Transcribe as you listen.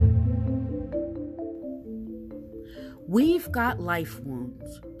We've got life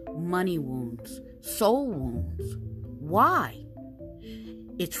wounds, money wounds, soul wounds. Why?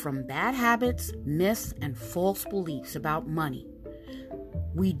 It's from bad habits, myths, and false beliefs about money.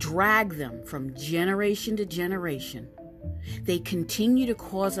 We drag them from generation to generation. They continue to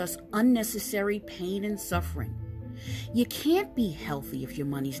cause us unnecessary pain and suffering. You can't be healthy if your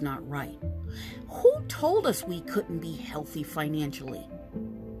money's not right. Who told us we couldn't be healthy financially?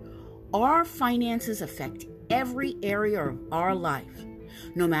 Our finances affect every area of our life.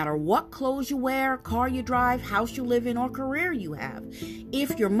 No matter what clothes you wear, car you drive, house you live in, or career you have.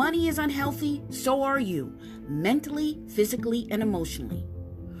 If your money is unhealthy, so are you, mentally, physically, and emotionally.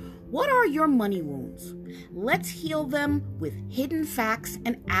 What are your money wounds? Let's heal them with hidden facts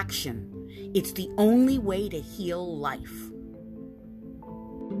and action. It's the only way to heal life.